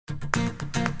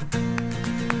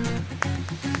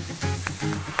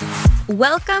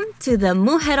Welcome to the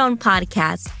Mujeron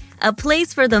Podcast, a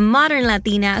place for the modern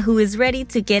Latina who is ready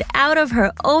to get out of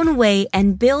her own way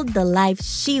and build the life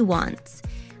she wants.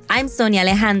 I'm Sonia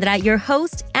Alejandra, your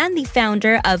host and the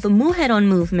founder of Mujeron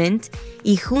Movement,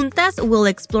 y juntas we'll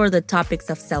explore the topics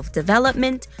of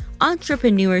self-development,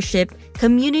 entrepreneurship,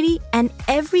 community, and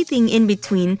everything in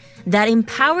between that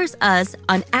empowers us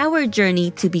on our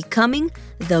journey to becoming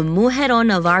the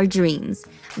mujeron of our dreams.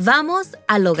 Vamos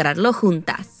a lograrlo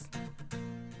juntas.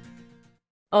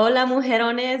 Hola,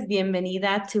 mujerones.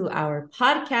 Bienvenida to our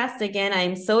podcast. Again,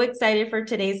 I'm so excited for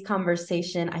today's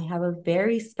conversation. I have a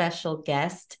very special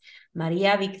guest,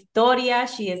 Maria Victoria.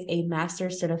 She is a Master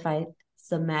Certified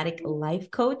Somatic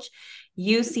Life Coach,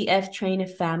 UCF trained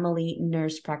family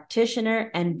nurse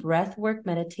practitioner, and breathwork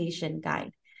meditation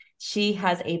guide. She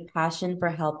has a passion for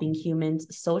helping humans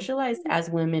socialized as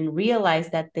women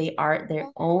realize that they are their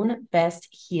own best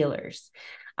healers.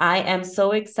 I am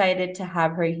so excited to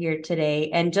have her here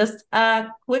today. And just a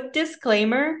quick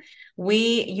disclaimer,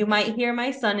 you might hear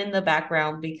my son in the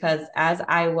background because as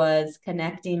I was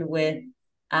connecting with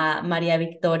Maria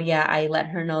Victoria, I let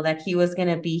her know that he was going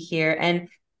to be here. And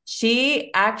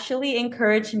she actually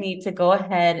encouraged me to go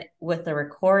ahead with the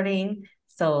recording.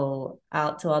 So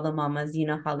out to all the mamas, you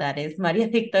know how that is. Maria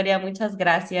Victoria, muchas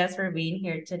gracias for being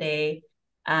here today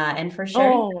and for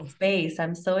sharing space.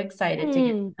 I'm so excited to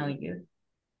get to know you.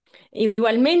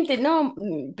 Igualmente, no,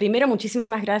 primero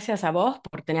muchísimas gracias a vos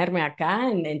por tenerme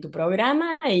acá en tu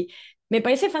programa y me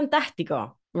parece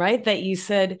fantástico, right? That you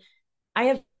said, I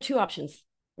have two options,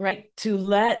 right? To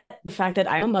let the fact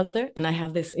that I'm a mother and I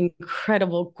have this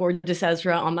incredible, gorgeous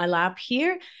Ezra on my lap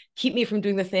here, keep me from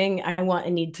doing the thing I want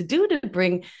and need to do to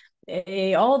bring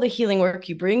all the healing work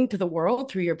you bring to the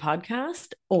world through your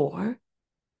podcast, or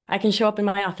I can show up in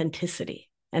my authenticity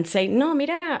and say, no,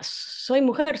 mira, soy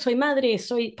mujer, soy madre,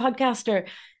 soy podcaster.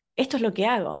 Esto es lo que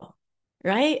hago,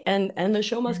 right? And the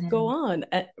show must go on,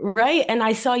 right? And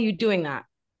I saw you doing that,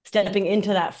 stepping into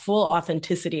that full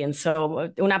authenticity. And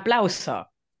so un aplauso.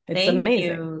 It's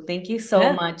amazing. Thank you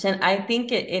so much. And I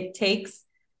think it takes,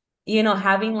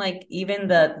 having like even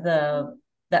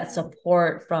that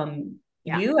support from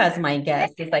you as my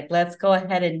guest. It's like, let's go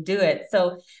ahead and do it.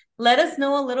 So let us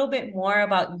know a little bit more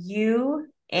about you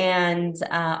and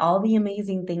all the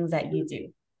amazing things that you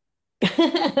do.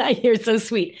 You're so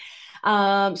sweet.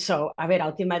 So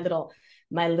I'll give my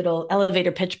little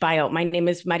elevator pitch bio. My name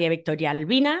is Maria Victoria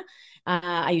Albina.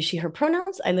 I use she, her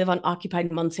pronouns. I live on occupied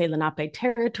Monse Lenape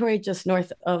territory, just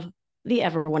north of the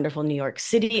ever wonderful New York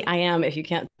City. I am, if you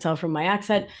can't tell from my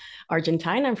accent,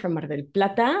 Argentine. I'm from Mar del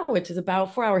Plata, which is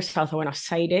about 4 hours south of Buenos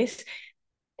Aires.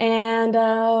 And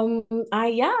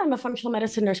I'm a functional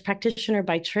medicine nurse practitioner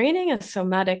by training, a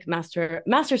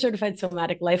master certified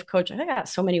somatic life coach. I think I got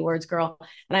so many words, girl.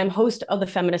 And I'm host of the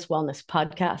Feminist Wellness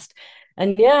Podcast.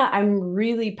 And I'm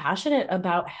really passionate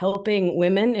about helping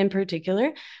women in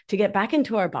particular to get back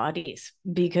into our bodies,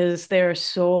 because there are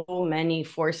so many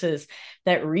forces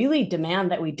that really demand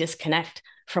that we disconnect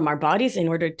from our bodies in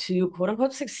order to quote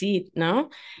unquote succeed,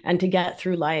 and to get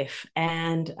through life.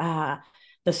 And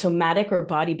the somatic or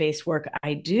body-based work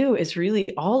I do is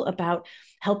really all about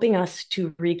helping us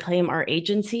to reclaim our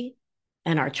agency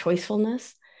and our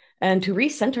choicefulness, and to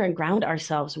recenter and ground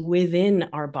ourselves within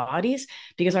our bodies,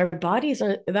 because our bodies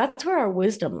that's where our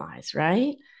wisdom lies,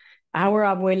 right? Our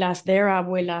abuelas, their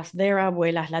abuelas,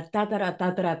 la tatara,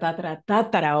 tatara, tatara,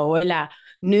 tatara abuela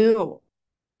knew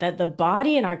that the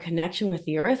body and our connection with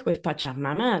the earth, with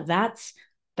Pachamama,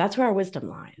 that's where our wisdom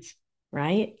lies,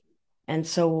 right? And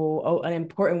so an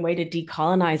important way to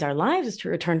decolonize our lives is to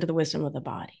return to the wisdom of the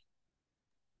body.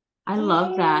 I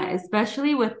love that,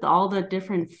 especially with all the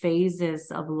different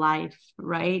phases of life,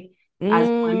 right? As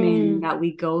women that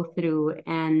we go through.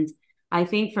 And I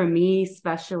think for me,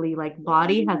 especially, like,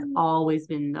 body has always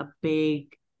been a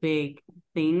big, big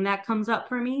thing that comes up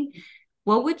for me.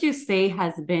 What would you say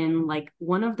has been like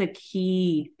one of the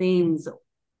key things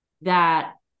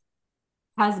that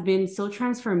has been so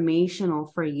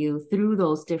transformational for you through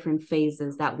those different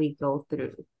phases that we go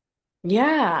through?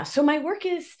 Yeah. So my work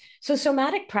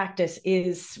somatic practice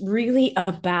is really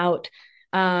about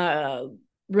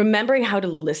remembering how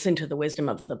to listen to the wisdom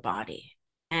of the body.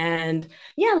 And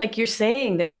like you're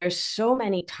saying, there's so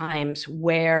many times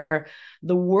where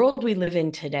the world we live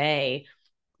in today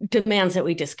demands that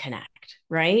we disconnect,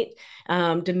 right?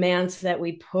 Demands that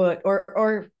we put,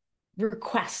 or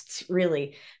requests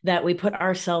really, that we put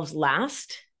ourselves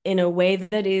last in a way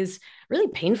that is really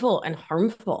painful and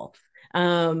harmful.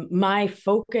 My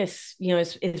focus,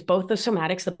 is both the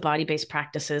somatics, the body-based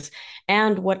practices,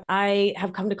 and what I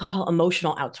have come to call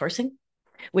emotional outsourcing.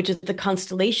 which is the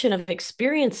constellation of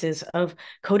experiences of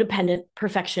codependent,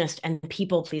 perfectionist, and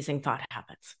people-pleasing thought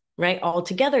habits, right?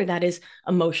 Altogether, that is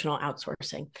emotional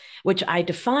outsourcing, which I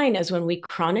define as when we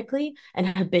chronically and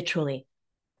habitually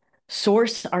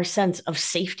source our sense of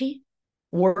safety,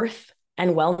 worth,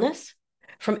 and wellness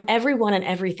from everyone and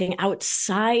everything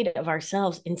outside of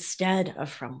ourselves instead of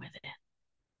from within.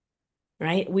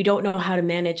 Right? We don't know how to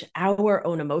manage our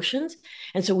own emotions.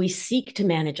 And so we seek to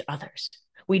manage others.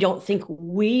 We don't think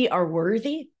we are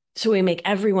worthy. So we make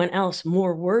everyone else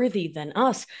more worthy than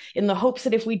us in the hopes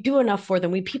that if we do enough for them,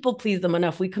 we people please them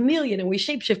enough, we chameleon and we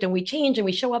shapeshift and we change and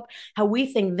we show up how we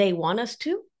think they want us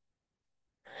to,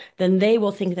 then they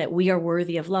will think that we are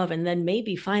worthy of love. And then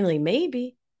maybe, finally,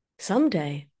 maybe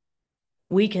someday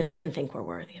we can think we're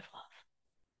worthy of love.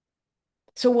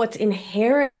 So what's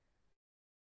inherent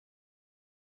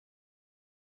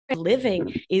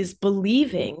living is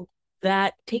believing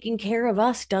that taking care of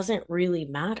us doesn't really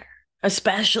matter,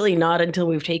 especially not until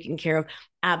we've taken care of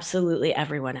absolutely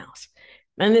everyone else.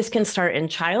 And this can start in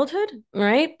childhood,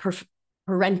 right?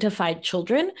 Parentified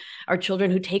children are children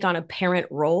who take on a parent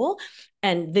role.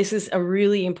 And this is a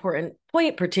really important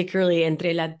point, particularly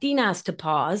entre Latinas, to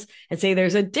pause and say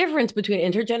there's a difference between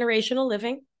intergenerational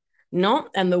living, no,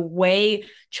 and the way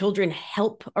children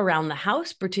help around the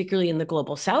house, particularly in the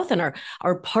global South, and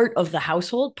are part of the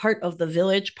household, part of the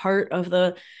village, part of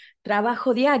the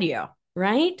trabajo diario,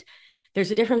 right?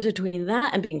 There's a difference between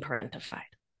that and being parentified.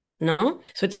 No,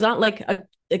 so it's not like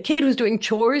a kid who's doing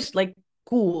chores, like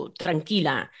cool,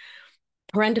 tranquila.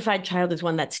 Parentified child is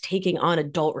one that's taking on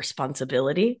adult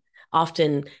responsibility,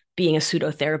 often being a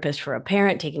pseudo-therapist for a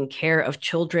parent, taking care of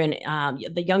children,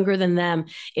 the younger than them,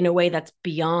 in a way that's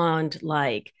beyond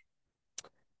like,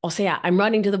 o sea, I'm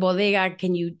running to the bodega.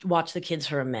 Can you watch the kids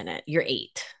for a minute? You're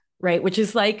 8, right? Which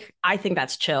is like, I think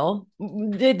that's chill.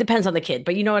 It depends on the kid,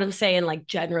 but you know what I'm saying? Like,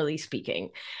 generally speaking.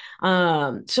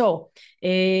 When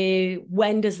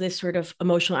does this sort of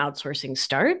emotional outsourcing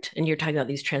start? And you're talking about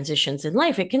these transitions in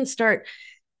life. It can start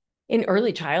in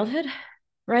early childhood,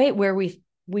 right? Where we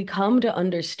come to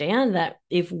understand that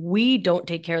if we don't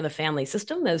take care of the family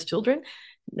system as children,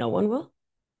 no one will,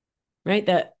 right?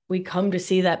 That we come to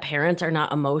see that parents are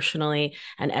not emotionally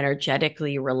and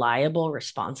energetically reliable,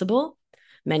 responsible.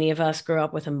 Many of us grow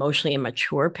up with emotionally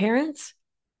immature parents,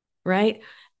 right?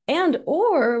 And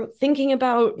or thinking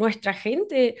about nuestra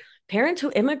gente, parents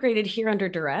who immigrated here under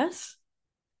duress,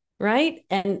 right?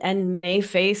 And may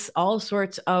face all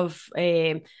sorts of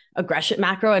aggression,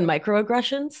 macro and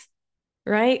microaggressions,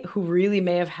 right? Who really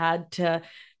may have had to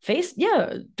face,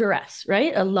 duress,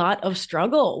 right? A lot of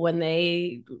struggle when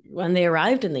they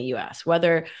arrived in the U.S.,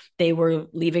 whether they were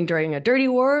leaving during a dirty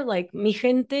war like mi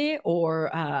gente or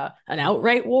an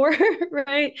outright war,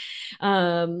 right?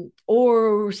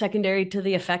 Or secondary to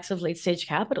the effects of late stage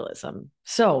capitalism.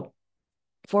 So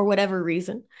for whatever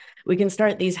reason, we can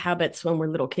start these habits when we're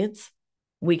little kids.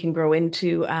 We can grow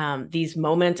into these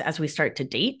moments as we start to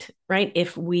date, right?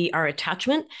 If our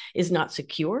attachment is not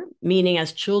secure, meaning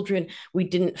as children, we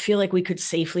didn't feel like we could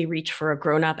safely reach for a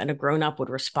grown-up and a grown-up would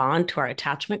respond to our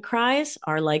attachment cries,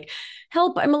 are like,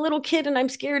 help, I'm a little kid and I'm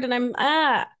scared and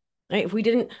right? If we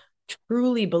didn't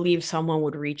truly believe someone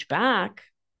would reach back,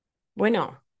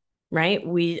 bueno, right?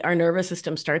 Our nervous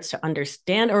system starts to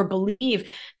understand or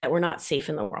believe that we're not safe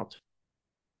in the world,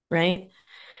 right?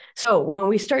 So when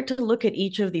we start to look at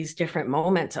each of these different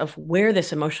moments of where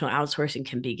this emotional outsourcing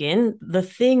can begin, the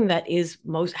thing that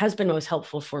has been most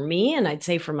helpful for me, and I'd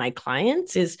say for my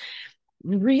clients, is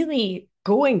really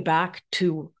going back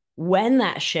to when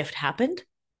that shift happened,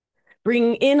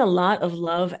 bringing in a lot of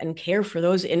love and care for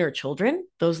those inner children,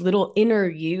 those little inner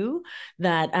you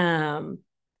that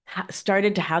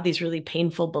started to have these really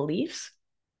painful beliefs.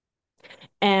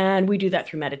 And we do that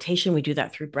through meditation. We do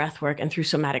that through breath work and through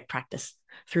somatic practice,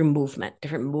 through movement,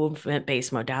 different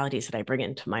movement-based modalities that I bring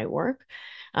into my work.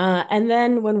 And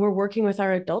then when we're working with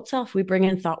our adult self, we bring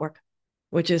in thought work,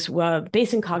 which is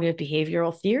based in cognitive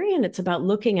behavioral theory. And it's about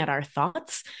looking at our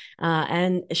thoughts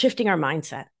and shifting our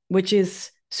mindset, which is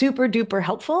super duper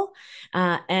helpful.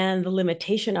 And the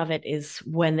limitation of it is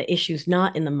when the issue's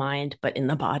not in the mind, but in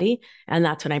the body. And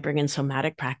that's when I bring in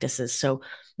somatic practices. So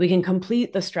we can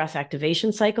complete the stress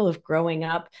activation cycle of growing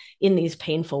up in these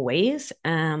painful ways.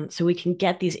 So we can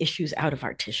get these issues out of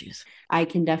our tissues. I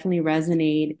can definitely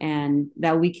resonate and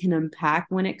that we can unpack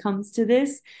when it comes to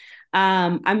this.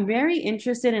 I'm very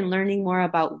interested in learning more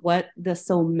about what the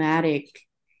somatic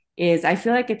is. I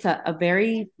feel like it's a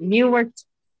very newer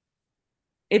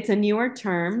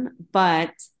term,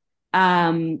 but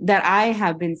that I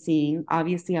have been seeing.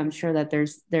 Obviously, I'm sure that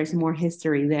there's more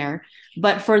history there,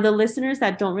 but for the listeners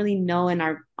that don't really know and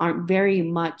aren't very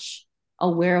much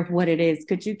aware of what it is,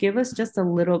 could you give us just a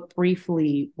little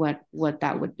briefly what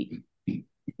that would be?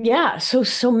 Yeah, so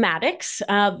somatics,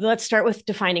 let's start with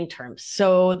defining terms.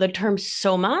 So the term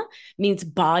soma means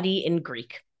body in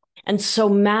Greek. And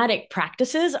somatic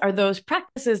practices are those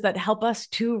practices that help us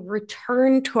to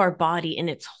return to our body in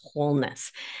its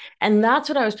wholeness. And that's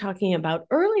what I was talking about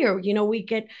earlier. You know, we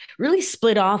get really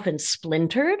split off and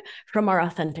splintered from our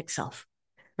authentic self,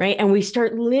 right? And we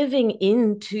start living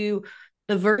into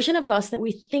the version of us that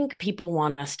we think people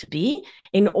want us to be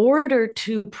in order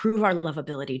to prove our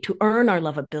lovability, to earn our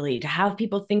lovability, to have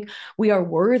people think we are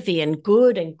worthy and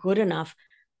good enough,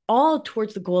 all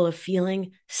towards the goal of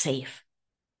feeling safe.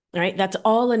 Right? That's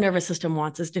all the nervous system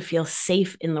wants, is to feel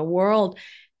safe in the world.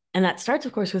 And that starts,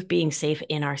 of course, with being safe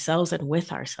in ourselves and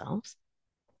with ourselves.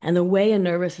 And the way a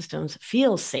nervous system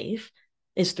feels safe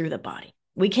is through the body.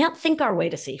 We can't think our way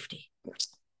to safety.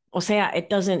 O sea, it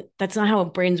doesn't, that's not how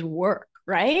brains work,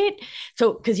 right?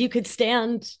 So, because you could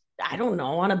stand, I don't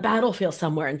know, on a battlefield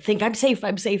somewhere and think, I'm safe,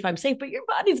 I'm safe, I'm safe, but your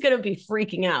body's going to be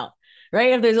freaking out,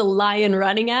 right? If there's a lion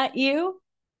running at you,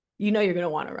 you know you're going to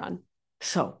want to run.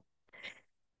 So,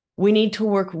 we need to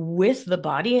work with the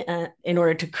body in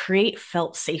order to create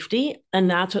felt safety, and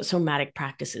that's what somatic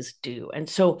practices do. And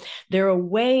so they're a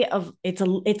way of, it's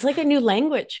like a new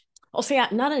language. I'll say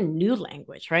not a new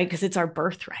language, right? Because it's our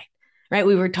birthright, right?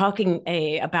 We were talking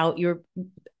about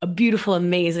a beautiful,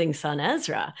 amazing son,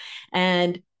 Ezra,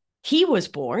 and he was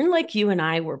born like you and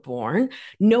I were born,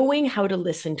 knowing how to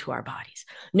listen to our bodies,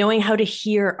 knowing how to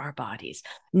hear our bodies,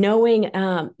 knowing,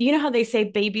 you know how they say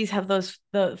babies have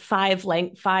the five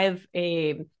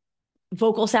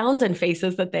vocal sounds and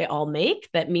faces that they all make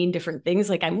that mean different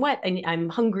things, like I'm wet and I'm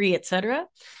hungry, etc.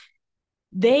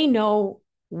 They know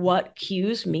what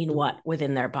cues mean what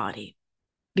within their body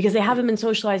because they haven't been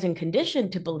socialized and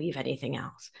conditioned to believe anything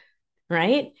else.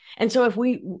 Right. And so if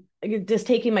we just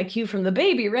taking my cue from the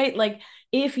baby, right? Like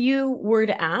if you were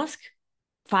to ask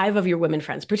 5 of your women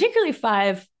friends, particularly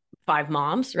five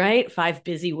moms, right? 5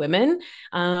 busy women.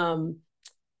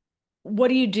 What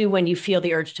do you do when you feel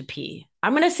the urge to pee?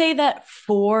 I'm going to say that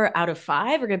 4 out of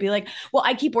 5 are going to be like, well,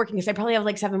 I keep working because I probably have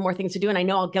like 7 more things to do. And I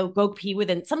know I'll go pee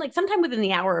within sometime within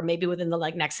the hour, or maybe within the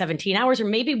like next 17 hours, or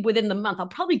maybe within the month. I'll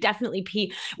probably definitely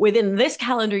pee within this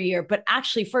calendar year. But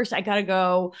actually first I got to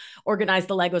go organize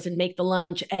the Legos and make the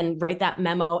lunch and write that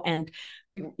memo. And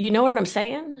you know what I'm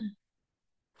saying?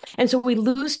 And so we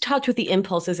lose touch with the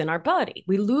impulses in our body.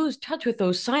 We lose touch with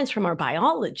those signs from our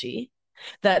biology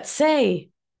that say,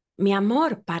 mi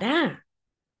amor, para.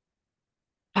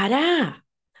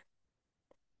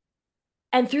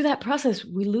 And through that process,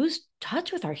 we lose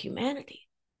touch with our humanity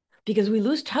because we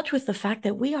lose touch with the fact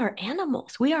that we are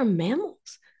animals, we are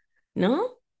mammals, no?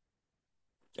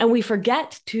 And we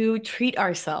forget to treat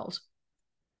ourselves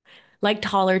like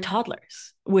taller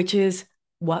toddlers, which is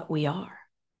what we are,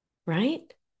 right?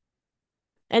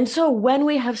 And so when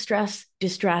we have stress,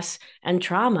 distress, and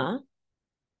trauma,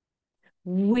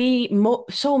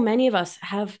 so many of us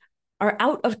are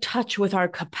out of touch with our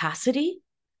capacity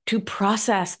to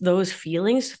process those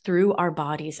feelings through our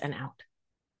bodies and out.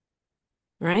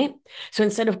 Right? So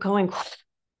instead of going,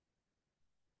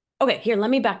 okay, here, let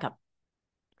me back up.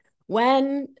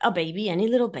 When a baby, any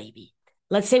little baby,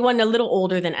 let's say one a little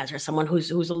older than Ezra, someone who's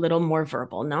a little more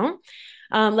verbal, no?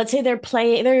 Let's say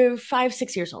they're 5,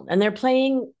 6 years old, and they're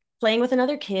playing with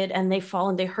another kid, and they fall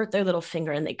and they hurt their little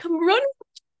finger, and they come running,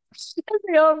 and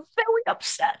they are very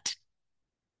upset.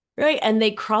 Right. And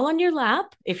they crawl on your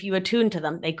lap. If you attune to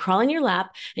them, they crawl on your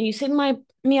lap and you say,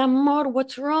 mi amor,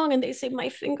 what's wrong? And they say, my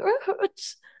finger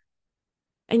hurts.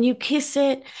 And you kiss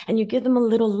it and you give them a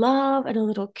little love and a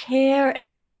little care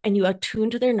and you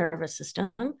attune to their nervous system.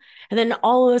 And then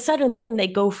all of a sudden they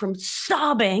go from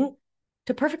sobbing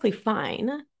to perfectly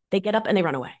fine. They get up and they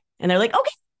run away and they're like,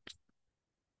 okay.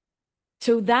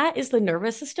 So that is the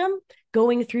nervous system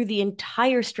going through the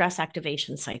entire stress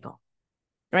activation cycle.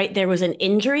 Right? There was an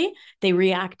injury. They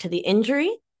react to the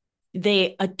injury.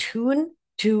 They attune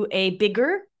to a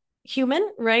bigger human,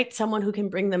 right? Someone who can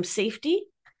bring them safety.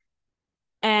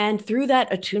 And through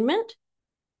that attunement,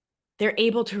 they're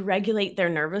able to regulate their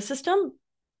nervous system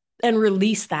and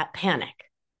release that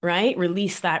panic, right?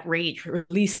 Release that rage,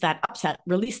 release that upset,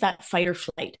 release that fight or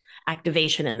flight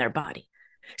activation in their body.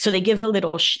 So they give a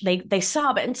little, they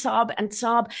sob and sob and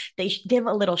sob. They give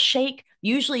a little shake.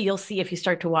 Usually you'll see if you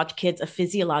start to watch kids, a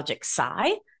physiologic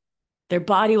sigh. Their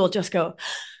body will just go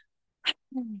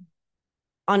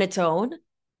on its own.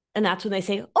 And that's when they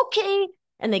say, okay.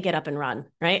 and they get up and run,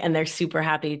 right? And they're super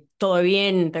happy. Todo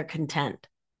bien, they're content.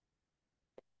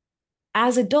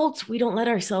 As adults, we don't let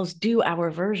ourselves do our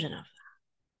version of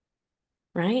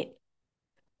that, right?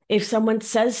 If someone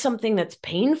says something that's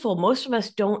painful, most of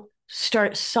us don't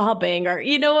start sobbing, or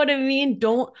you know what I mean?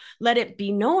 Don't let it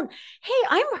be known. Hey,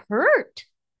 I'm hurt,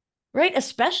 right?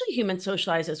 Especially human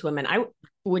socialized as women. I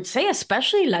would say,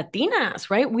 especially Latinas,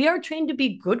 right? We are trained to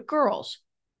be good girls,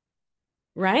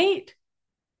 right?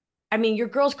 I mean, your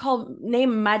girl's called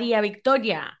name Maria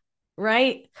Victoria,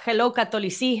 right? Hello,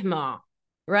 Catolicismo,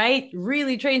 right?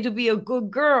 Really trained to be a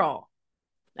good girl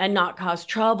and not cause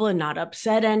trouble and not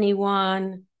upset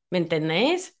anyone. ¿Me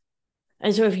entendés?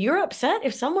 And so if you're upset,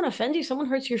 if someone offends you, someone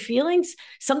hurts your feelings,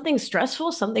 something's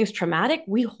stressful, something's traumatic,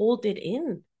 we hold it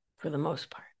in for the most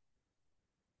part.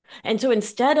 And so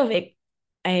instead of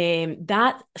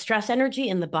that stress energy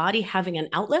in the body having an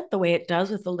outlet the way it does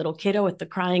with the little kiddo with the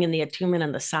crying and the attunement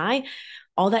and the sigh,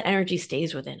 all that energy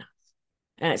stays within us.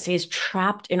 And it stays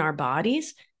trapped in our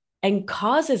bodies and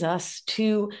causes us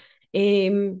to,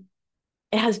 it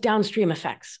has downstream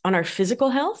effects on our physical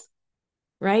health,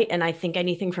 right? And I think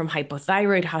anything from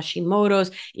hypothyroid, Hashimoto's,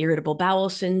 irritable bowel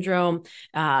syndrome,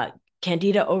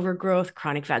 candida overgrowth,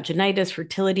 chronic vaginitis,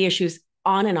 fertility issues,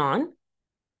 on,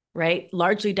 right?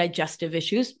 Largely digestive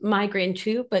issues, migraine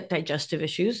too, but digestive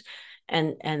issues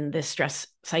and this stress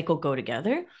cycle go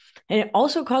together. And it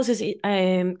also causes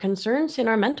concerns in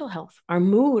our mental health, our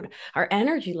mood, our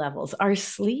energy levels, our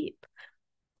sleep.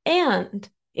 And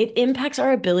it impacts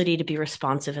our ability to be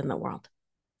responsive in the world.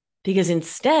 Because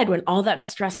instead, when all that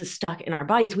stress is stuck in our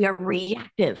bodies, we are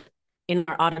reactive in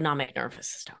our autonomic nervous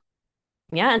system.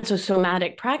 Yeah. And so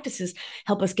somatic practices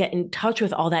help us get in touch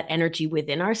with all that energy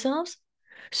within ourselves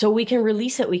so we can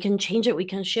release it, we can change it, we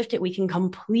can shift it, we can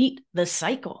complete the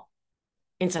cycle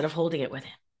instead of holding it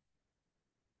within.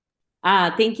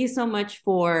 Thank you so much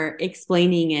for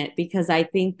explaining it, because I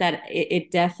think that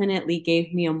it definitely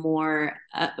gave me a more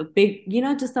a big,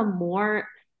 just a more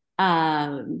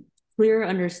clear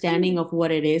understanding of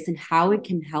what it is and how it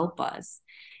can help us.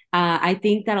 I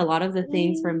think that a lot of the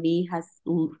things for me has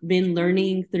been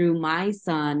learning through my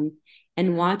son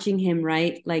and watching him,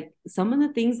 right? Like some of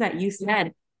the things that you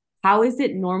said, how is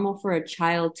it normal for a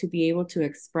child to be able to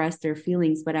express their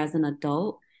feelings, but as an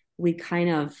adult, we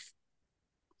kind of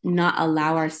not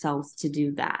allow ourselves to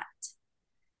do that.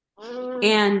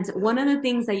 And one of the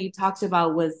things that you talked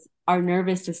about was our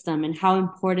nervous system and how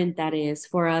important that is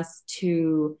for us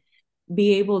to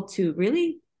be able to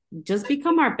really just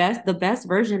become the best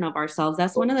version of ourselves.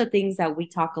 That's one of the things that we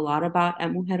talk a lot about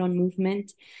at Mujer on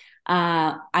Movement.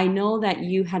 I know that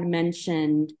you had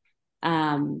mentioned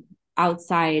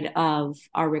outside of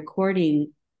our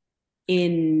recording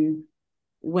when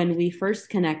we first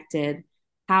connected,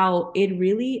 how it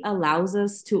really allows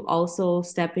us to also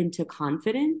step into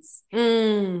confidence.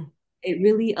 It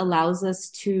really allows us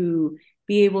to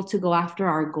be able to go after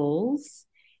our goals.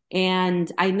 And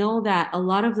I know that a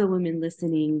lot of the women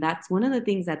listening, that's one of the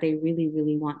things that they really,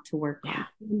 really want to work on.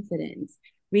 Confidence,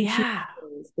 reaching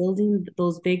goals, building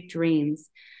those big dreams.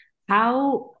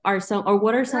 What are some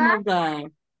of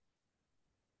the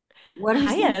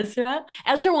Hi, Ezra.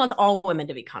 Ezra wants all women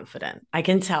to be confident. I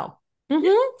can tell.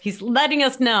 He's letting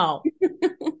us know.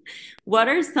 What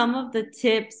are some of the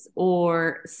tips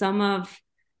or some of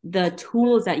the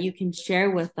tools that you can share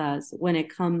with us when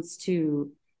it comes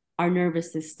to our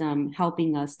nervous system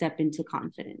helping us step into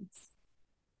confidence?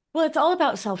 Well, it's all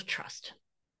about self-trust,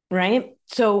 right?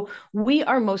 So we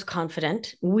are most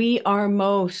confident. We are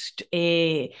most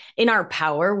in our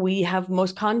power. We have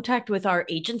most contact with our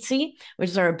agency, which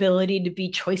is our ability to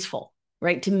be choiceful,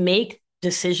 right? To make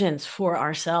decisions for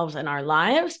ourselves and our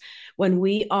lives when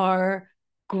we are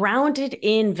grounded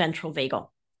in ventral vagal,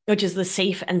 which is the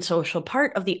safe and social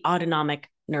part of the autonomic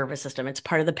nervous system. It's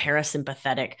part of the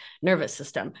parasympathetic nervous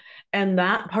system. And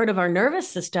that part of our nervous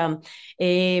system,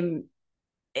 it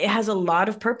has a lot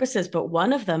of purposes, but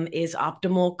one of them is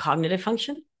optimal cognitive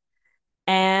function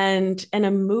and a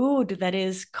mood that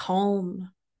is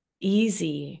calm,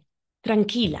 easy,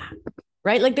 tranquila,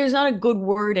 right? Like there's not a good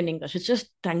word in English. It's just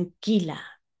tranquila,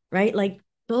 right? Like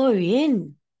todo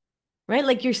bien, right?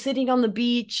 Like you're sitting on the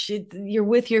beach, you're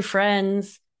with your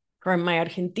friends. For my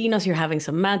Argentinos, you're having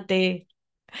some mate.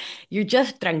 You're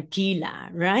just tranquila,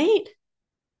 right?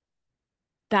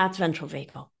 That's ventral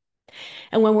vagal.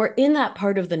 And when we're in that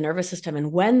part of the nervous system,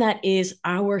 and when that is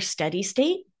our steady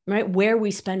state, right, where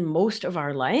we spend most of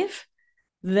our life,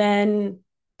 then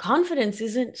confidence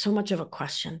isn't so much of a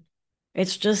question.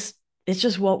 It's just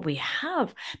what we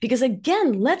have. Because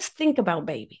again, let's think about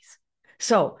babies.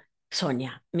 So,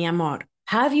 Sonia, mi amor,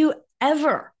 have you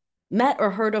ever met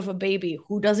or heard of a baby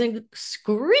who doesn't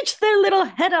screech their little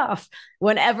head off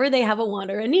whenever they have a want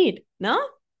or a need? No?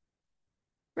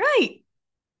 Right.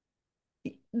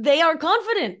 They are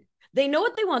confident. They know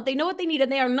what they want. They know what they need,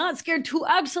 and they are not scared to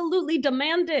absolutely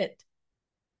demand it.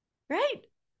 Right.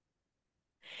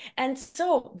 And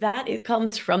so that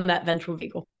comes from that ventral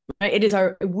vagal. Right? It is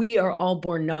we are all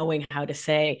born knowing how to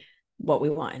say what we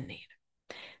want and need.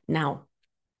 Now,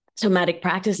 somatic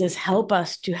practices help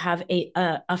us to have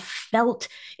a felt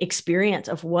experience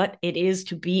of what it is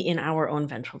to be in our own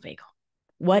ventral vagal,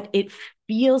 what it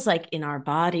feels like in our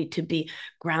body to be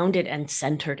grounded and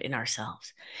centered in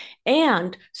ourselves.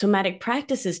 And somatic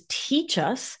practices teach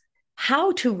us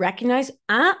how to recognize,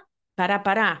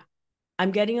 para,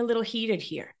 I'm getting a little heated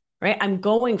here, right? I'm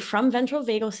going from ventral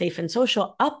vagal, safe and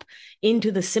social, up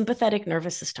into the sympathetic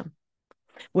nervous system,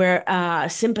 where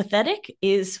sympathetic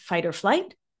is fight or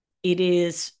flight. It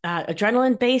is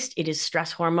adrenaline based. It is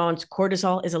stress hormones.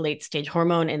 Cortisol is a late stage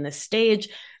hormone in this stage.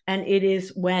 And it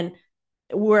is when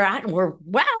we're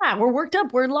worked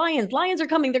up. We're lions. Lions are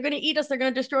coming. They're going to eat us. They're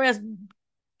going to destroy us.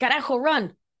 Carajo,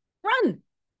 run.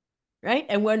 Right?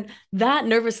 And when that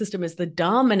nervous system is the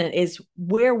dominant, is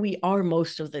where we are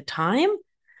most of the time,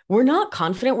 we're not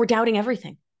confident. We're doubting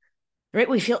everything. Right?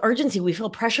 We feel urgency. We feel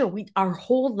pressure. Our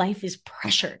whole life is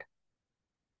pressured.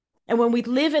 And when we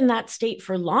live in that state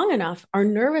for long enough, our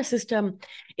nervous system,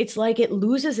 it's like it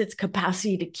loses its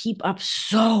capacity to keep up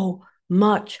so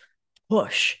much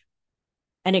push.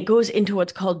 And it goes into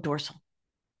what's called dorsal.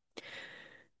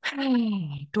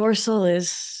 Dorsal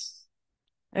it's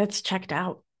checked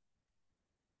out.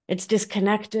 It's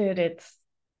disconnected. It's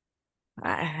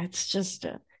just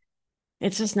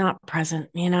not present.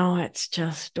 It's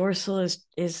just dorsal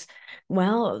is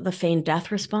well, the feigned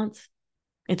death response.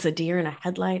 It's a deer in a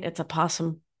headlight. It's a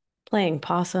possum playing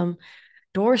possum.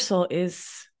 Dorsal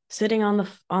is sitting on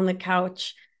the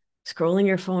couch, scrolling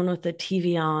your phone with the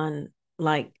TV on,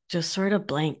 like just sort of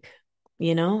blank.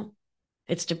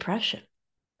 It's depression,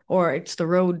 or it's the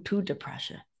road to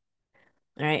depression.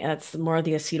 Right? That's more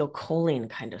the acetylcholine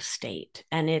kind of state,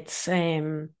 and it's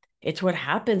what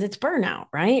happens. It's burnout,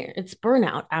 right? It's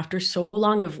burnout after so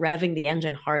long of revving the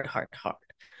engine hard.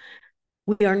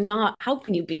 We are not. How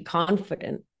can you be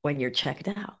confident when you're checked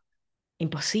out?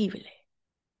 Impossible,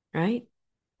 right?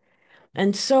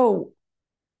 And so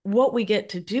what we get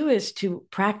to do is to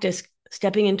practice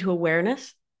stepping into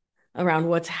awareness around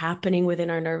what's happening within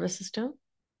our nervous system,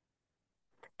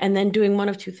 and then doing one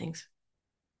of two things.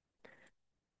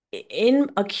 In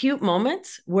acute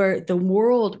moments where the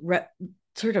world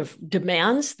sort of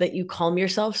demands that you calm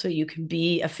yourself so you can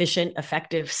be efficient,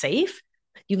 effective, safe,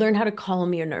 you learn how to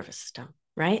calm your nervous system,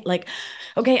 right? Like,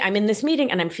 okay, I'm in this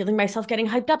meeting and I'm feeling myself getting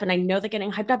hyped up, and I know that getting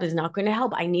hyped up is not going to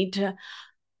help. I need to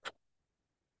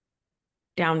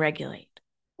downregulate.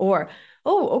 Or,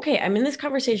 oh, okay, I'm in this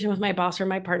conversation with my boss or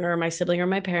my partner or my sibling or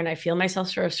my parent. I feel myself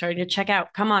sort of starting to check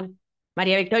out. Come on,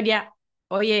 Maria Victoria.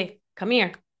 Oye, come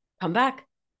here. Come back.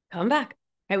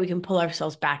 Right? We can pull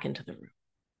ourselves back into the room.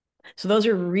 So those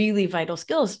are really vital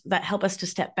skills that help us to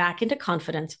step back into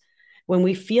confidence when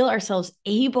we feel ourselves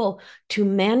able to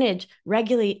manage,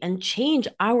 regulate, and change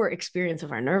our experience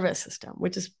of our nervous system,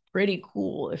 which is pretty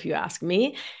cool if you ask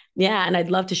me. Yeah, and I'd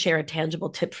love to share a tangible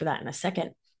tip for that in a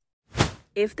second.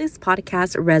 If this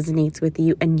podcast resonates with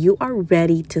you and you are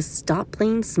ready to stop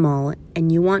playing small and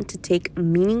you want to take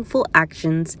meaningful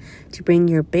actions to bring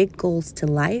your big goals to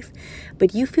life,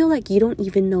 but you feel like you don't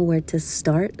even know where to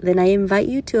start, then I invite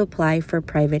you to apply for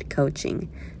private coaching.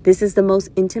 This is the most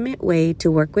intimate way to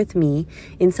work with me.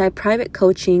 Inside private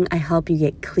coaching, I help you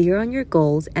get clear on your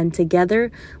goals, and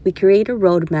together we create a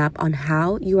roadmap on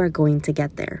how you are going to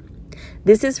get there.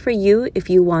 This is for you if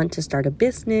you want to start a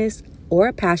business or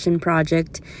a passion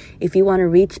project, if you want to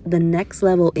reach the next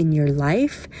level in your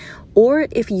life, or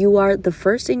if you are the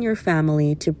first in your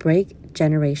family to break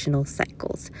generational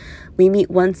cycles. We meet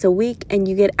once a week and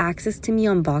you get access to me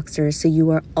on Voxer, so you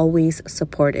are always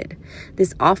supported.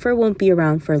 This offer won't be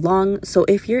around for long, so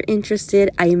if you're interested,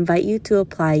 I invite you to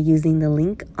apply using the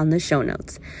link on the show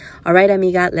notes. All right,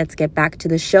 amiga, let's get back to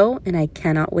the show, and I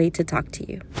cannot wait to talk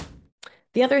to you.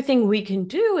 The other thing we can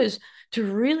do is to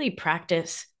really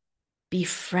practice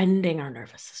befriending our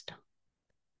nervous system.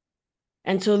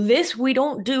 And so this we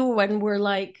don't do when we're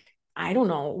like, I don't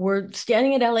know, we're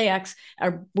standing at LAX,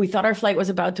 we thought our flight was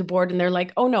about to board, and they're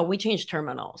like, oh no, we changed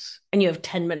terminals, and you have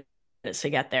 10 minutes to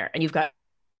get there, and you've got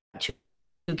 2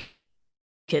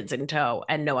 kids in tow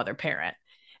and no other parent.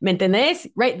 ¿Me entendés?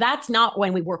 Right? That's not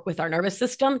when we work with our nervous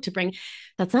system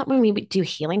that's not when we do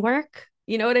healing work.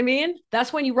 You know what I mean?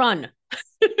 That's when you run.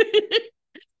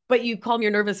 but you calm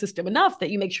your nervous system enough that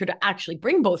you make sure to actually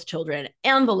bring both children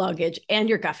and the luggage and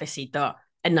your cafecito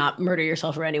and not murder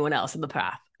yourself or anyone else in the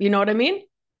path. You know what I mean?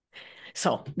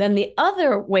 So then the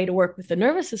other way to work with the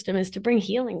nervous system is to bring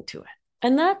healing to it.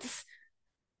 And that's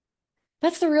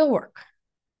the real work.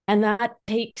 And that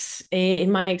takes, in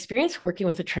my experience, working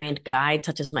with a trained guide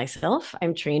such as myself.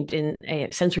 I'm trained in a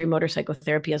sensory motor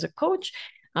psychotherapy as a coach,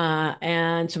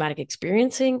 and somatic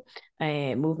experiencing,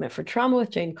 a movement for trauma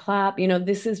with Jane Clapp.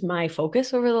 This is my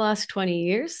focus over the last 20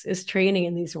 years, is training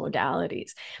in these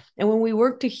modalities. And when we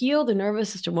work to heal the nervous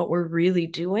system, what we're really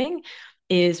doing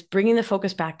is bringing the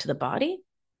focus back to the body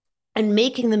and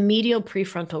making the medial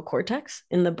prefrontal cortex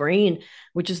in the brain,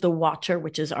 which is the watcher,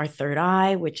 which is our third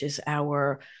eye, which is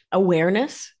our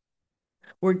awareness.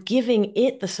 We're giving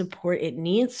it the support it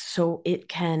needs so it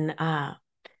can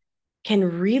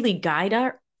really guide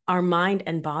our mind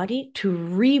and body to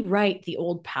rewrite the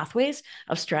old pathways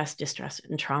of stress, distress,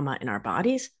 and trauma in our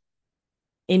bodies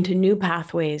into new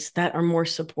pathways that are more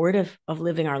supportive of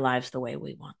living our lives the way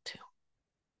we want to.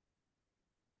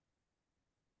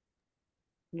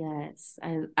 Yes,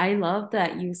 I love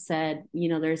that you said,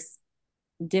 there's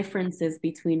differences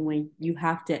between when you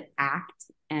have to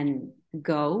act and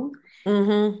go,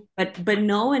 but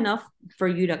know enough for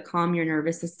you to calm your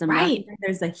nervous system. Right.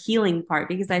 There's a healing part,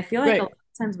 because I feel like a lot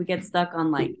of times we get stuck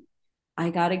on like, I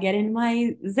gotta get in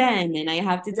my zen and I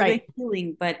have to do the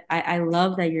healing. But I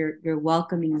love that you're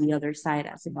welcoming the other side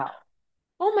as well.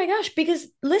 Oh my gosh, because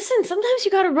listen, sometimes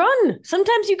you gotta run.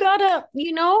 Sometimes you gotta,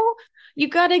 you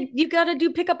gotta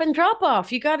do pick up and drop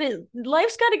off.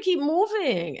 Life's gotta keep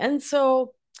moving. And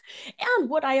so, and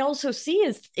what I also see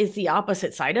is the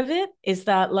opposite side of it, is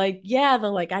that like, yeah,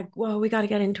 we gotta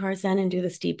get into our zen and do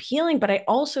this deep healing. But I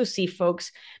also see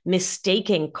folks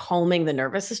mistaking calming the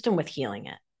nervous system with healing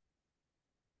it.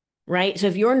 Right. So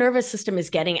if your nervous system is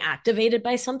getting activated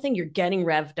by something, you're getting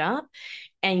revved up,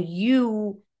 and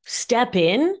you step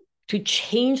in to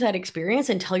change that experience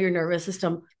and tell your nervous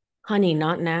system, honey,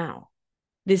 not now.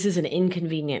 This is an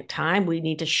inconvenient time. We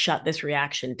need to shut this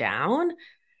reaction down.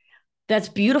 That's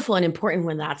beautiful and important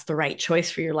when that's the right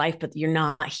choice for your life, but you're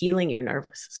not healing your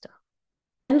nervous system.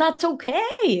 And that's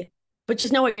okay. But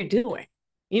just know what you're doing.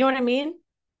 You know what I mean?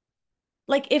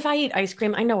 Like if I eat ice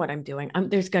cream, I know what I'm doing.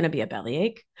 There's going to be a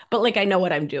bellyache, but like I know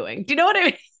what I'm doing. Do you know what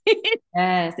I mean?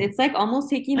 Yes, it's like almost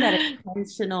taking that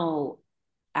intentional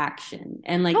action,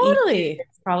 and like Totally.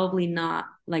 it's probably not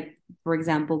like, for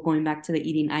example, going back to the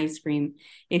eating ice cream,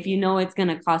 if you know it's going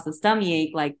to cause a stomach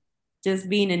ache, like just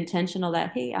being intentional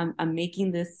that, hey, I'm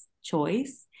making this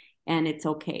choice and it's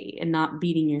okay, and not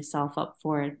beating yourself up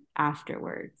for it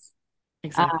afterwards.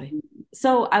 Exactly.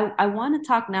 So I want to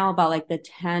talk now about like the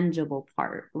tangible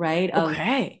part, right? Of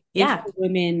Okay. if Yeah.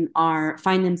 women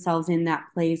find themselves in that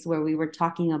place where we were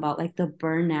talking about like the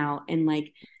burnout and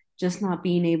like just not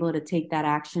being able to take that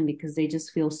action because they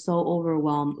just feel so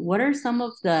overwhelmed. What are some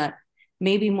of the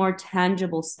maybe more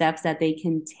tangible steps that they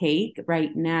can take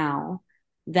right now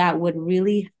that would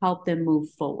really help them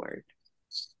move forward?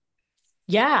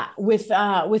 Yeah. With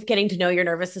getting to know your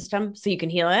nervous system so you can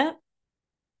heal it.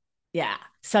 Yeah,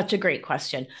 such a great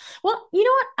question. Well, you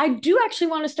know what? I do actually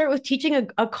want to start with teaching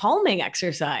a calming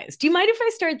exercise. Do you mind if I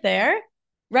start there?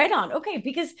 Right on. Okay,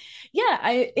 because yeah,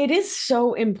 it is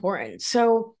so important.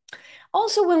 So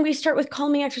also when we start with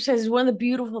calming exercises, one of the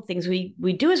beautiful things we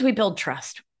do is we build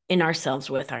trust in ourselves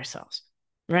with ourselves.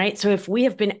 Right? So if we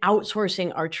have been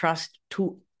outsourcing our trust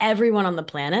to everyone on the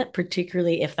planet,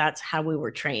 particularly if that's how we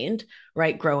were trained,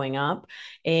 right, growing up,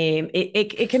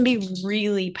 it can be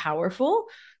really powerful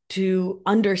to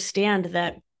understand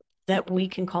that we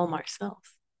can calm ourselves,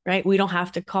 right? We don't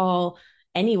have to call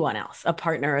anyone else, a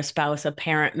partner, a spouse, a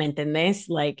parent, meant in this,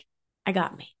 like, I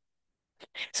got me.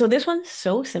 So this one's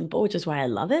so simple, which is why I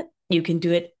love it. You can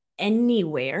do it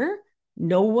anywhere.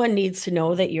 No one needs to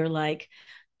know that you're like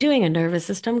doing a nervous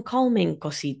system calming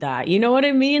cosita. You know what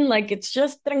I mean? Like it's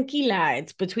just tranquila.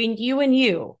 It's between you and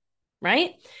you,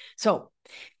 right? So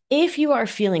if you are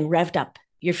feeling revved up,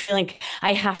 you're feeling,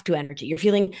 I have to energy. You're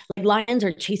feeling like lions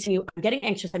are chasing you. I'm getting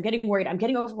anxious. I'm getting worried. I'm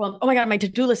getting overwhelmed. Oh my God, my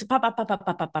to-do list. Pa, pa, pa, pa,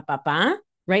 pa, pa, pa, pa, pa,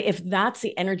 right? If that's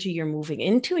the energy you're moving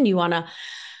into and you want to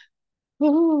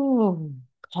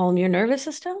calm your nervous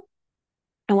system,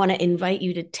 I want to invite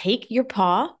you to take your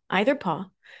paw, either paw,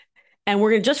 and we're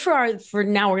gonna just for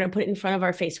now, we're gonna put it in front of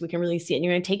our face so we can really see it. And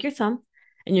you're gonna take your thumb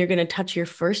and you're gonna touch your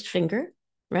first finger,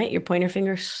 right? Your pointer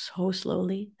finger so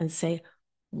slowly and say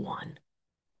 1.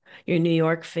 Your New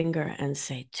York finger and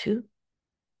say 2.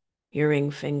 Your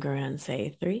ring finger and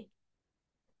say 3.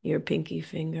 Your pinky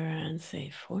finger and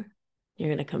say 4. You're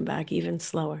gonna come back even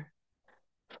slower.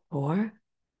 4,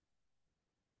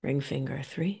 ring finger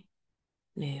 3,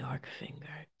 New York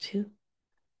finger 2,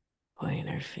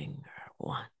 pointer finger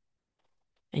 1.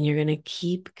 And you're going to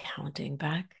keep counting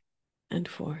back and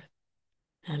forth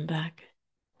and back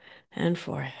and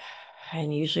forth.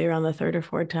 And usually around the third or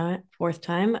fourth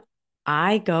time,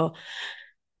 I go.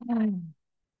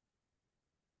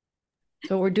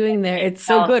 So we're doing there. It's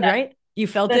so good, right? You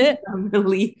felt it?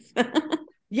 Relief.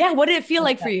 Yeah. What did it feel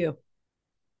like for you?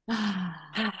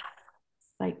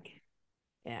 Like,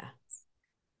 Yeah. calm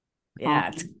Yeah.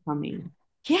 It's coming.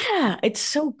 yeah, it's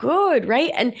so good,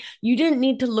 right? And you didn't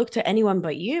need to look to anyone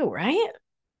but you, right?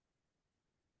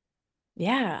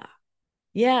 Yeah.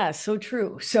 Yeah, so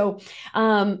true. So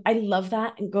I love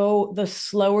that. And go the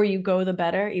slower you go, the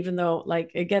better, even though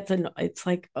like it's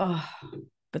like, oh,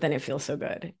 but then it feels so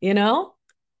good, you know?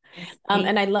 Yes, thank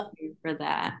And I love you for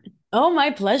that. Oh,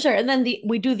 my pleasure. And then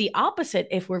we do the opposite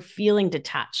if we're feeling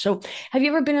detached. So, have you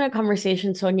ever been in a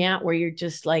conversation, Sonia, where you're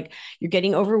just like you're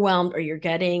getting overwhelmed or you're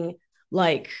getting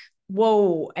like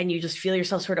whoa, and you just feel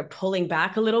yourself sort of pulling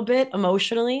back a little bit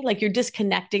emotionally, like you're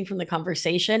disconnecting from the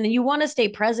conversation and you want to stay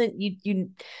present. If you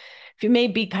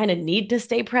maybe kind of need to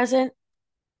stay present,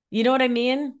 you know what I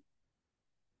mean?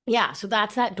 Yeah, so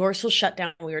that's that dorsal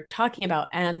shutdown we were talking about.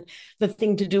 And the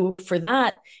thing to do for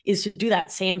that is to do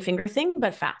that same finger thing,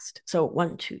 but fast. So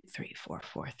 1, 2, 3, 4,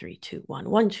 4, 3, 2, 1,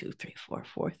 1, 2, 3, 4,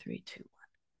 4, 3, 2, 1.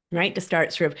 Right. To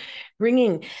start sort of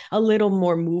bringing a little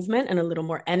more movement and a little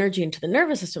more energy into the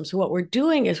nervous system. So, what we're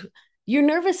doing is your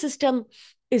nervous system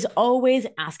is always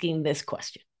asking this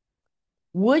question: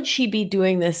 would she be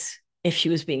doing this if she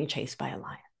was being chased by a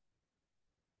lion?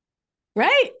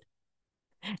 Right.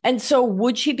 And so,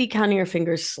 would she be counting her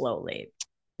fingers slowly?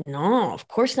 No, of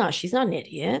course not. She's not an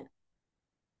idiot.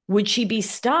 Would she be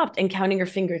stopped and counting her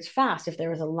fingers fast if there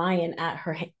was a lion at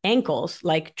her ankles,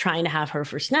 like trying to have her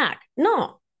for snack?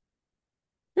 No,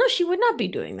 no, she would not be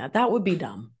doing that. That would be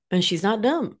dumb. And she's not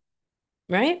dumb,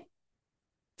 right?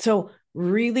 So,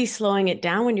 really slowing it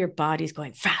down when your body's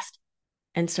going fast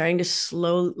and starting to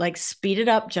slow, like speed it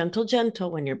up, gentle,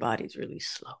 gentle when your body's really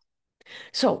slow.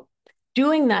 So,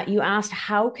 doing that, you asked,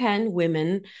 how can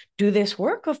women do this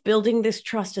work of building this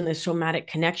trust and this somatic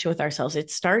connection with ourselves?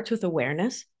 It starts with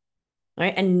awareness,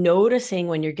 right? And noticing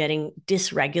when you're getting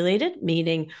dysregulated,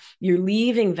 meaning you're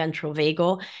leaving ventral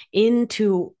vagal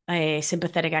into a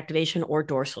sympathetic activation or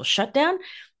dorsal shutdown.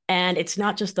 And it's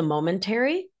not just the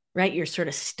momentary, right? You're sort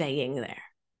of staying there,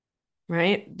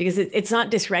 right? Because it's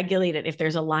not dysregulated if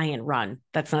there's a lion run.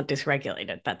 That's not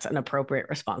dysregulated. That's an appropriate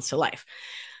response to life.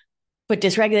 But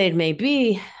dysregulated may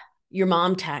be your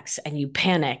mom texts and you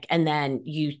panic and then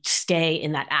you stay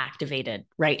in that activated,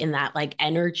 right? In that like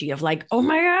energy of like, oh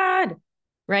my God,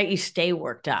 right? You stay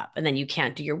worked up and then you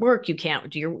can't do your work. You can't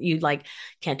do you like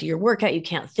can't do your workout. You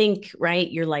can't think, right?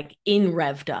 You're like in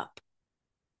revved up.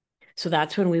 So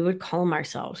that's when we would calm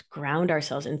ourselves, ground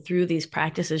ourselves, and through these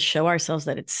practices, show ourselves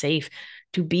that it's safe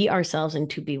to be ourselves and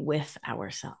to be with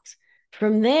ourselves.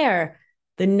 From there,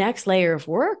 the next layer of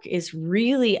work is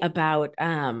really about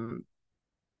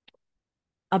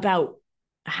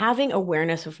having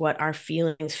awareness of what our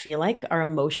feelings feel like, our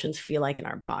emotions feel like in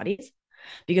our bodies,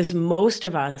 because most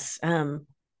of us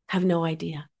have no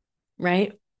idea,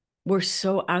 right? We're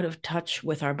so out of touch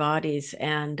with our bodies,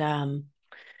 and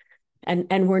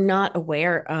we're not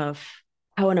aware of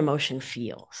how an emotion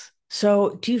feels.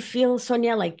 So, do you feel,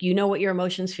 Sonia, like you know what your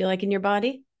emotions feel like in your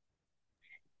body?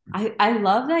 I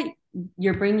love that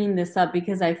you're bringing this up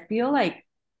because I feel like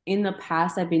in the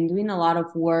past I've been doing a lot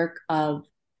of work of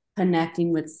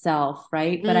connecting with self,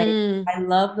 right? But Mm, I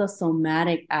love the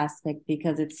somatic aspect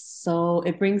because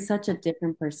it brings such a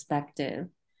different perspective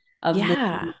of yeah.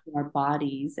 listening to our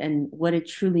bodies and what it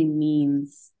truly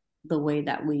means the way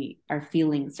that we are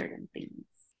feeling certain things.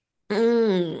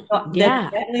 So that's Yeah.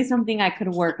 definitely something I could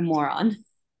work more on.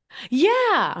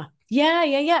 Yeah. Yeah.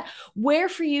 Yeah. Yeah. Where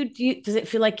for you, does it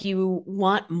feel like you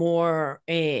want more,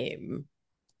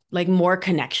 like more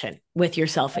connection with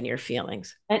yourself and your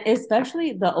feelings? And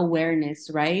especially the awareness,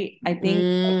 right? I think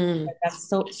Mm, that's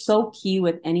so key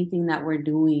with anything that we're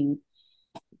doing.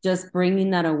 Just bringing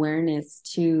that awareness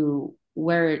to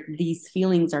where these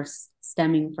feelings are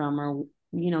stemming from, or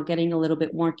getting a little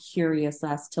bit more curious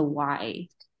as to why.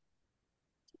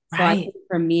 So I right. think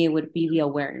for me, it would be the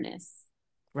awareness.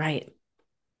 Right.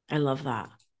 I love that.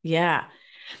 Yeah.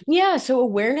 Yeah. So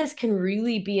awareness can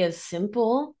really be as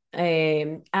simple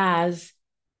as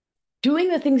doing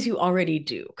the things you already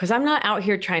do. Because I'm not out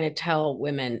here trying to tell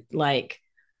women, like,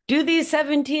 do these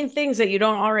 17 things that you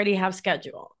don't already have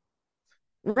scheduled.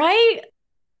 Right?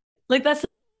 Like, that's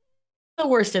the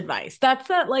worst advice. That's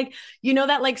that, like,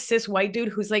 that like cis white dude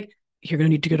who's like, you're going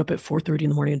to need to get up at 4:30 in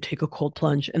the morning and take a cold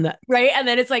plunge. And that, right. And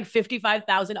then it's like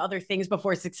 55,000 other things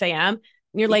before 6 a.m.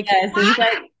 And you're like, yes, it's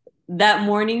like that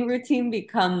morning routine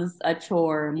becomes a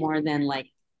chore more than like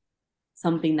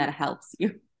something that helps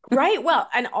you. right. Well,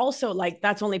 and also like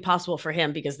that's only possible for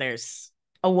him because there's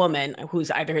a woman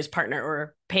who's either his partner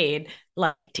or paid,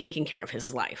 like taking care of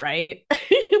his life, right?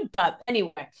 But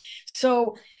anyway,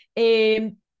 so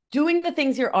doing the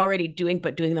things you're already doing,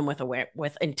 but doing them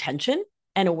with intention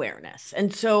and awareness.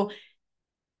 And so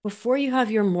before you have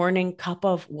your morning cup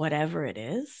of whatever it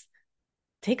is,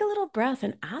 take a little breath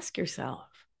and ask yourself,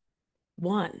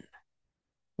 one,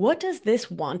 what does this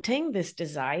wanting, this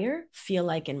desire feel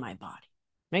like in my body?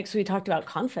 Right? So we talked about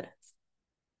confidence,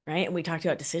 right? And we talked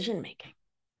about decision making.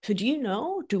 So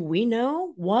do we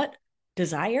know what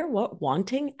desire, what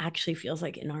wanting actually feels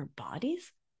like in our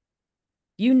bodies?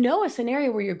 You know, a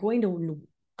scenario where you're going to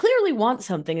clearly want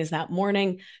something is that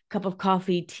morning cup of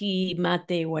coffee, tea,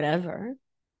 mate, whatever.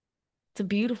 It's a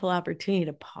beautiful opportunity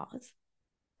to pause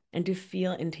and to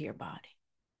feel into your body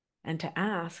and to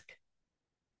ask,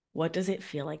 what does it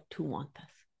feel like to want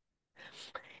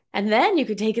this? And then you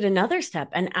could take it another step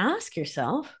and ask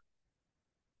yourself,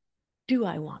 do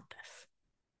I want this?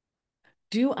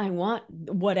 Do I want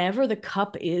whatever the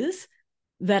cup is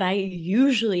that I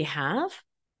usually have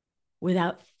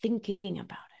without thinking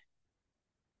about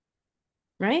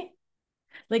it? Right?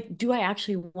 Like, do I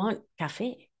actually want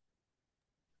cafe?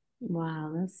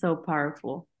 Wow, that's so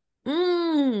powerful.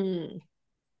 Yeah.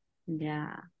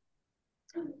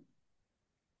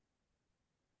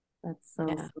 That's so,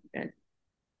 Yeah. so good.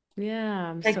 Yeah,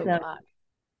 I'm Like so glad.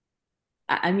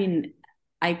 I mean,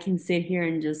 I can sit here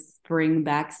and just bring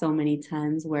back so many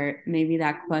times where maybe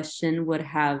that question would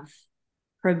have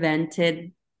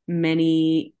prevented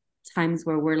many times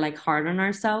where we're like hard on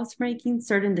ourselves for making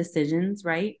certain decisions,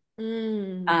 right?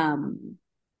 Um,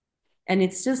 and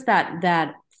it's just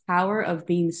that power of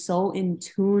being so in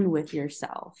tune with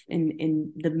yourself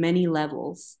in the many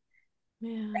levels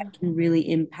Yeah. that can really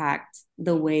impact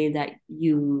the way that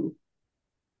you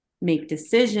make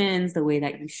decisions, the way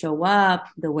that you show up,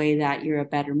 the way that you're a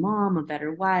better mom, a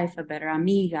better wife, a better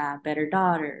amiga, a better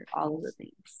daughter, all of the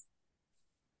things.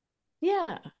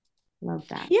 Yeah. Love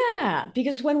that. Yeah.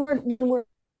 Because when we're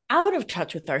out of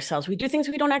touch with ourselves, we do things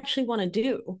we don't actually want to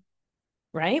do.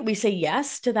 Right? We say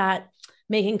yes to that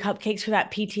making cupcakes for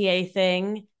that PTA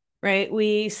thing, right?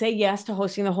 We say yes to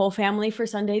hosting the whole family for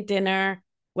Sunday dinner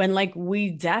when like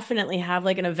we definitely have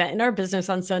like an event in our business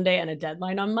on Sunday and a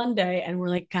deadline on Monday. And we're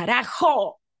like,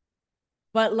 carajo.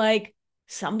 But like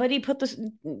somebody put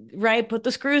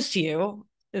the screws to you.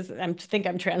 I think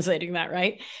I'm translating that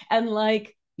right. And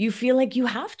like you feel like you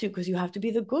have to because you have to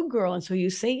be the good girl. And so you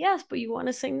say yes, but you want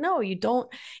to say no. You don't.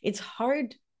 It's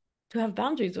hard to have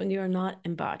boundaries when you are not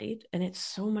embodied. And it's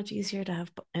so much easier to have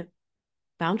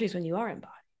boundaries when you are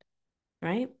embodied.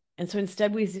 Right. And so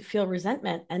instead we feel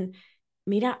resentment. And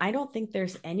Mira, I don't think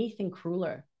there's anything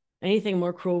crueler, anything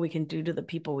more cruel we can do to the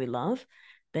people we love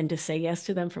than to say yes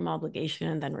to them from obligation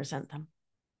and then resent them.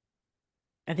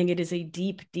 I think it is a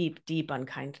deep, deep, deep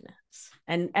unkindness.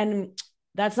 And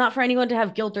that's not for anyone to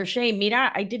have guilt or shame.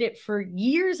 Mira, I did it for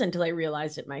years until I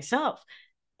realized it myself.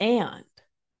 And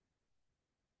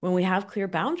when we have clear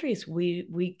boundaries,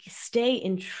 we stay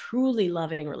in truly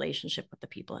loving relationship with the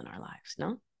people in our lives,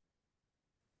 no?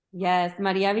 Yes,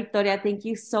 Maria Victoria, thank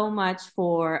you so much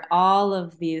for all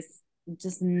of this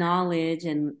just knowledge,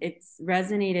 and it's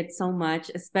resonated so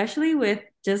much, especially with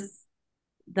just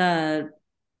the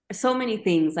so many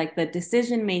things like the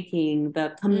decision making,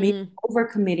 the over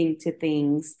committing to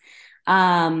things.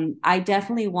 I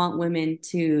definitely want women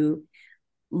to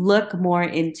look more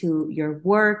into your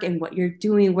work and what you're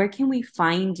doing. Where can we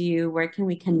find you? Where can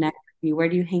we connect with you? Where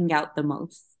do you hang out the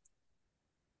most?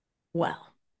 Well,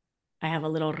 I have a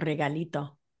little regalito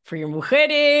for your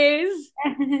mujeres.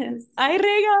 Yes. Hay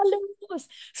regalos.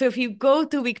 So if you go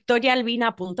to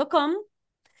victoriaalbina.com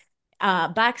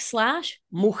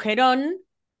 /mujerón,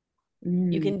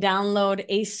 you can download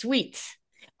a suite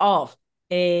of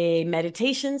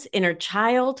meditations, inner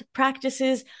child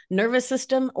practices, nervous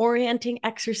system orienting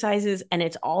exercises, and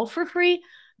it's all for free,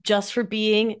 just for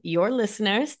being your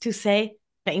listeners to say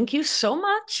thank you so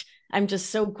much. I'm just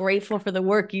so grateful for the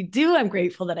work you do. I'm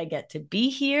grateful that I get to be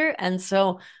here. And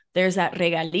so there's that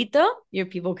regalito. Your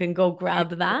people can go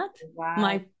grab that.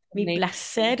 Wow. Mi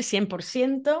placer,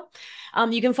 100%.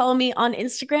 You can follow me on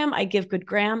Instagram. I give good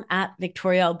gram at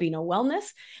Victoria Albina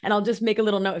Wellness. And I'll just make a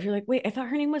little note. If you're like, wait, I thought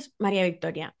her name was Maria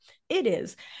Victoria. It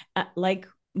is. Like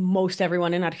most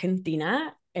everyone in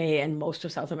Argentina, and most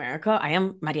of South America. I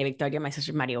am Maria Victoria, my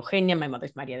sister Maria Eugenia, my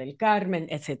mother's Maria del Carmen,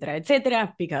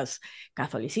 etc., because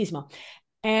Catholicismo.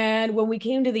 And when we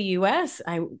came to the US,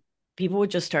 people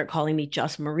would just start calling me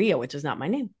just Maria, which is not my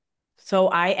name. So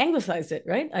I anglicized it,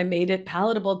 right? I made it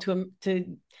palatable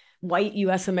to white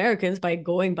US Americans by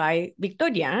going by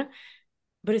Victoria,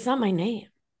 but it's not my name.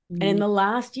 And in the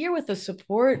last year, with the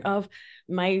support of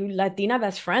my Latina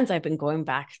best friends, I've been going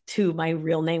back to my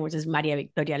real name, which is Maria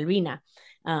Victoria Albina.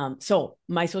 So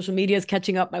my social media is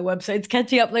catching up, my website's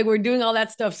catching up. Like, we're doing all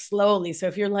that stuff slowly. So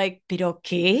if you're like, pero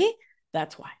qué?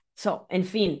 That's why. So, en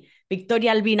fin,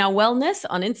 Victoria Albina Wellness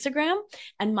on Instagram.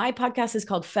 And my podcast is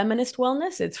called Feminist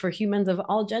Wellness. It's for humans of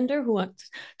all gender who want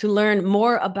to learn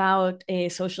more about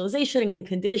socialization and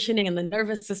conditioning and the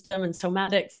nervous system and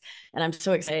somatics. And I'm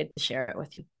so excited to share it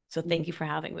with you. So thank you for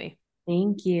having me.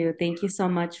 Thank you. Thank you so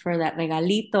much for that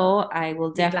regalito. I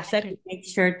will definitely make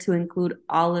sure to include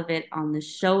all of it on the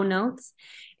show notes.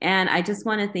 And I just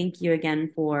want to thank you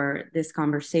again for this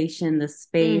conversation, the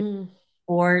space,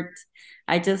 support.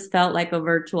 I just felt like a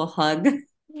virtual hug.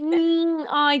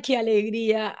 Ay, qué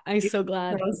alegría. I'm so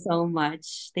glad. Thank you so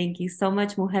much. Thank you so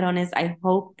much, Mujerones. I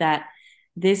hope that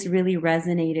this really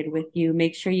resonated with you.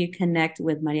 Make sure you connect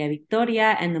with Maria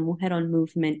Victoria and the Mujeron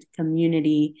movement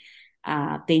community.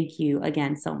 Thank you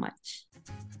again so much.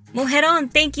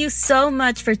 Mujeron, thank you so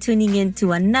much for tuning in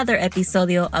to another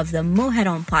episodio of the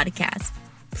Mujeron podcast.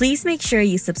 Please make sure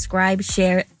you subscribe,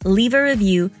 share, leave a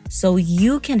review so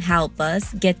you can help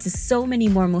us get to so many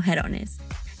more Mujerones.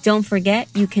 Don't forget,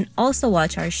 you can also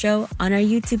watch our show on our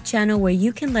YouTube channel, where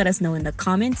you can let us know in the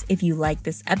comments if you like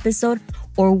this episode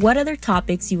or what other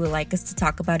topics you would like us to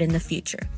talk about in the future.